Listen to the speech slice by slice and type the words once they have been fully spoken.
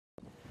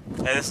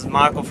Hey, this is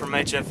Michael from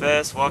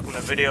HFS. Welcome to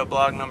video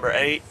blog number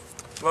 8.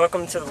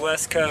 Welcome to the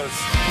West Coast.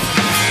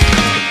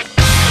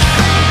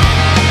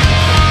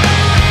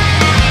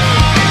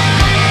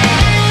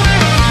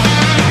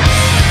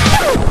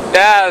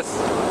 Guys,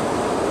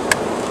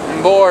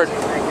 I'm bored.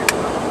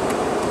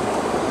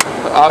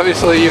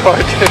 Obviously you are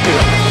too.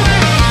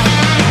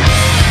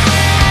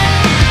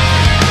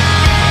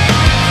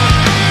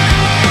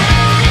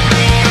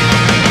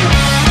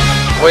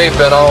 We've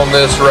been on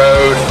this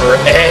road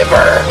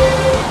forever.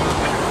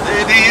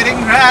 They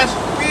didn't crash,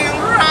 feel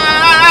rise,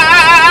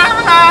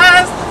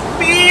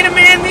 beat 'em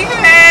in the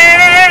air.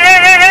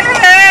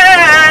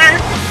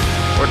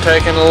 We're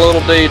taking a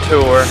little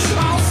detour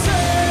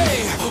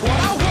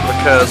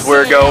because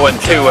we're going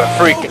to a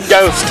freaking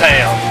ghost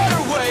town.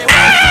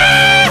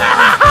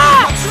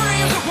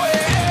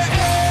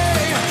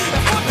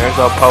 There's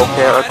our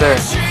polecat right there.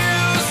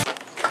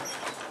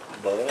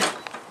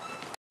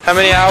 How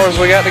many hours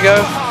we got to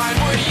go?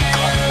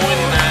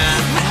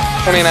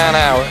 29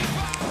 hours.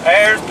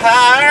 There's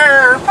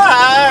fire,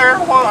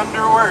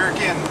 wonder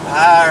working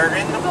fire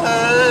in the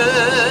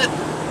blood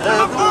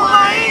of the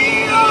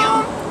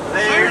Lamb.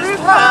 There's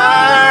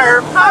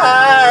fire,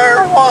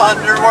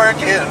 wonder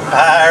working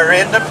fire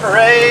in the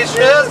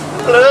precious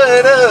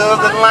blood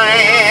of the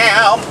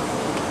Lamb.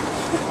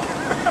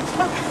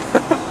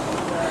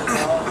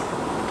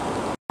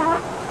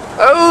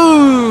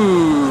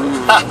 Oh!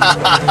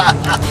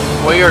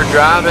 We are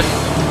driving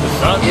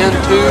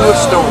into a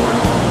storm.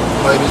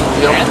 Ladies and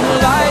gentlemen,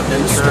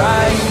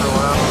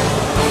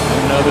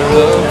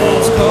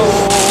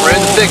 we're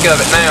in the thick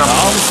of it now.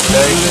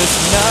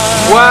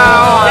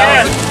 Wow!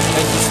 Yes.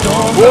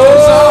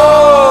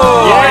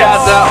 Whoa!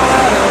 Yes.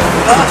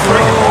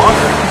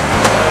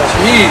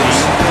 Jeez!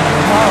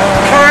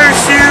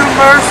 Curse you,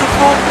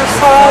 merciful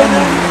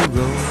Poseidon!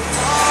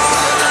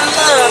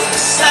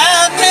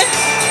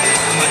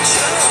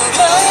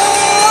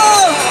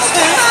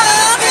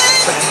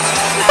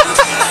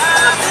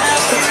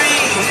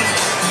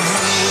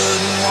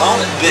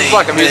 It's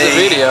like a music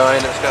video,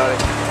 ain't it, Scotty?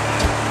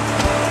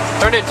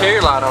 Turn the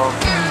interior light on.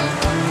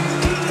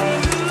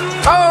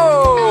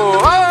 Oh!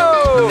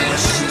 Oh!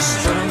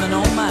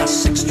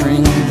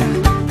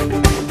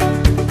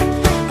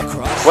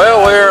 Well,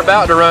 we're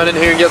about to run in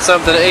here and get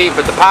something to eat,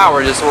 but the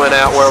power just went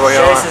out where we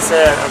are. Jason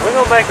said, are we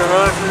going to make a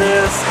run for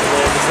this? And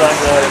then just like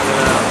that, it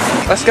went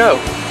out. Let's go.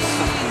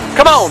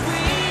 Come on!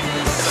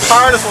 The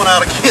fire just went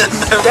out again.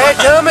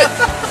 Dadgummit!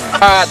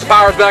 Alright, the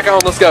power's back on.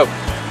 Let's go.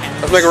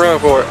 Let's make a run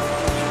for it.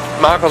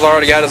 Michael's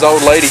already got his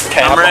old lady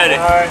cap. I'm ready.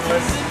 Alright,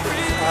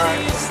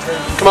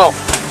 Come on.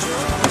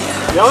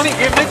 y'all need to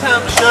give me time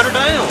to shut her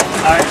down.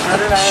 Alright,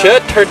 shut her down. Shut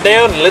her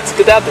down and let's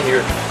get out of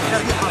here.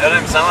 That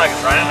doesn't sound like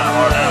it's raining that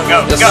hard now.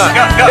 Go, It's go, not.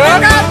 go, go,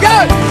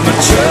 go.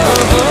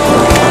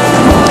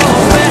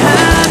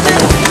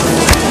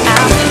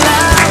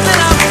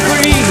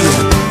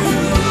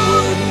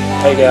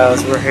 Hey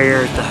guys, we're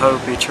here at the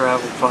Hopi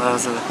Travel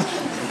Plaza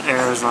in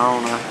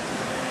Arizona.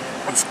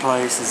 This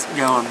place is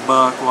going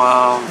buck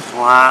wild, with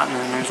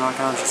lightning, there's all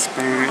kinds of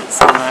spirits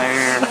in the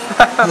air.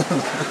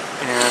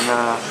 And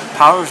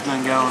power's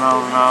been going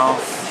on and off.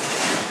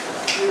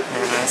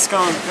 And it's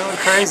going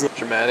crazy.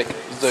 Dramatic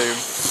zoom.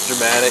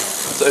 Dramatic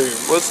zoom.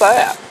 What's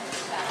that?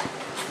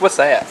 What's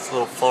that? It's a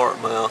little fart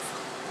mouth.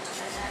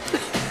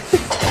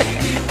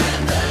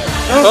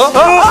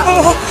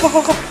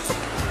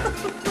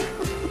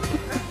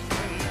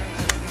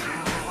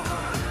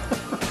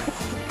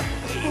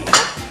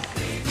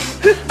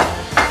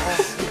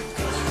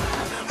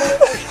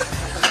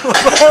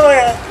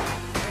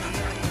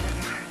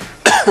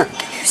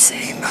 Can you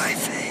see my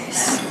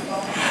face?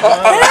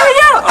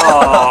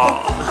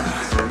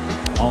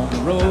 On the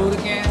road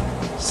again.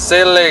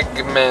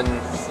 Seligman.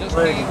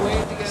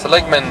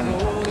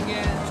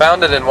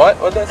 Founded in what?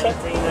 What'd they say?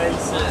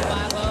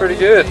 1986. Pretty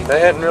good. They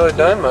hadn't really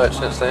done much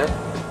since then.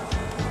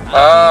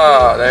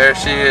 Ah, there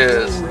she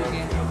is.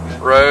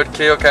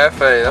 Roadkill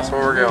Cafe. That's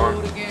where we're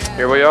going.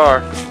 Here we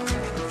are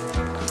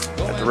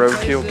at the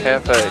Roadkill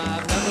Cafe.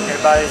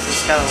 Everybody's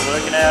just kind of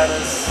looking at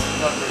us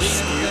like we're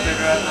stupid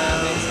right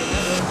now.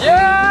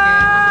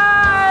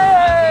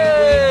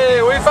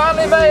 Yay! We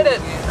finally made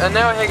it! And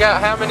now we got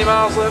how many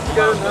miles left to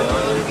go?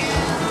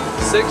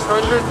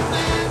 600?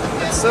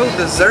 It's so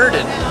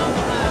deserted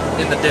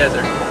in the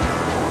desert.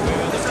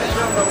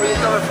 Where are you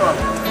coming from?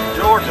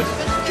 Georgia.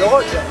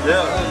 Georgia?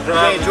 Yeah.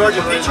 Any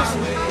Georgia peaches?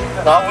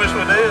 I wish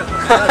we did.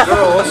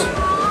 Girls.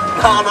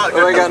 No, not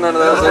good. We ain't got none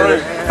of those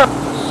either.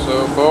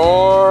 So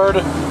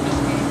bored.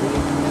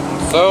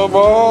 So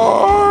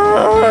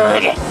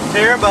bored.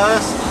 Tour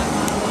bus.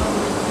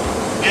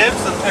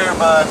 Gibson tour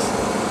bus.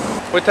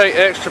 We take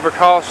extra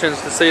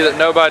precautions to see that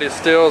nobody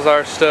steals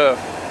our stuff.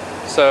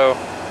 So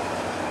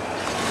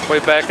we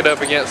back it up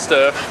against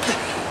stuff.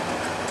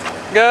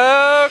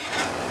 Go!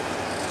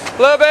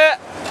 Little bit!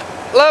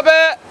 Little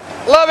bit!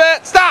 Little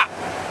bit! Stop!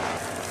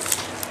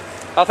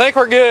 I think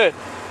we're good.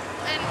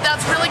 And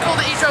that's really cool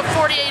that you drove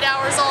 48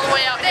 hours all the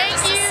way out here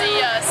just to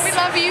see us. We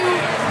love you.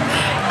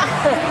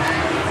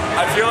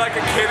 I feel like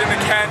a kid in a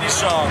candy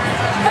shop.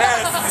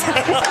 Yes.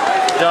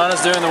 John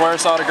is doing the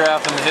worst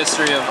autograph in the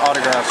history of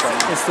autographs right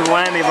now. It's the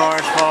whammy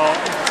bar's fault.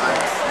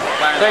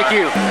 Thank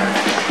you.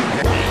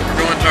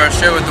 We're going to our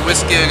show at the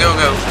Whiskey A Go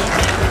Go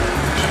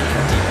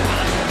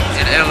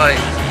in LA.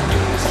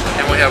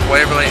 And we have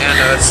Waverly and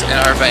us in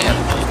our van.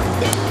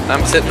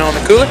 I'm sitting on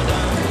the cooler.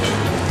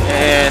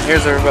 And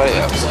here's everybody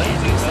else.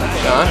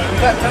 John?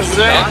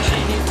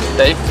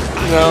 Dave?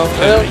 No.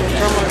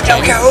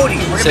 Tell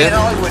Cody, we're Sid? in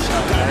Hollywood.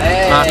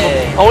 Michael?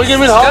 Oh, we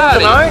gonna be in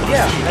Hollywood tonight?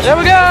 Yeah. There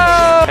we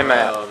go! Hey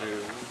Matt,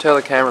 tell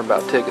the camera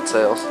about ticket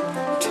sales.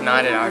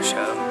 Tonight at our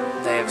show,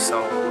 they have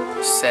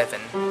sold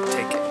 7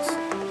 tickets.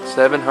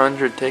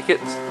 700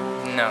 tickets?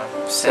 No.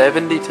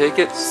 70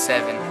 tickets?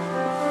 7.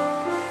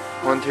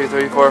 1, 2,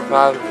 3, 4,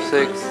 5,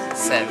 6.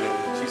 7.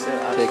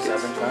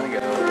 Tickets.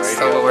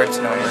 Stole the words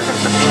tonight.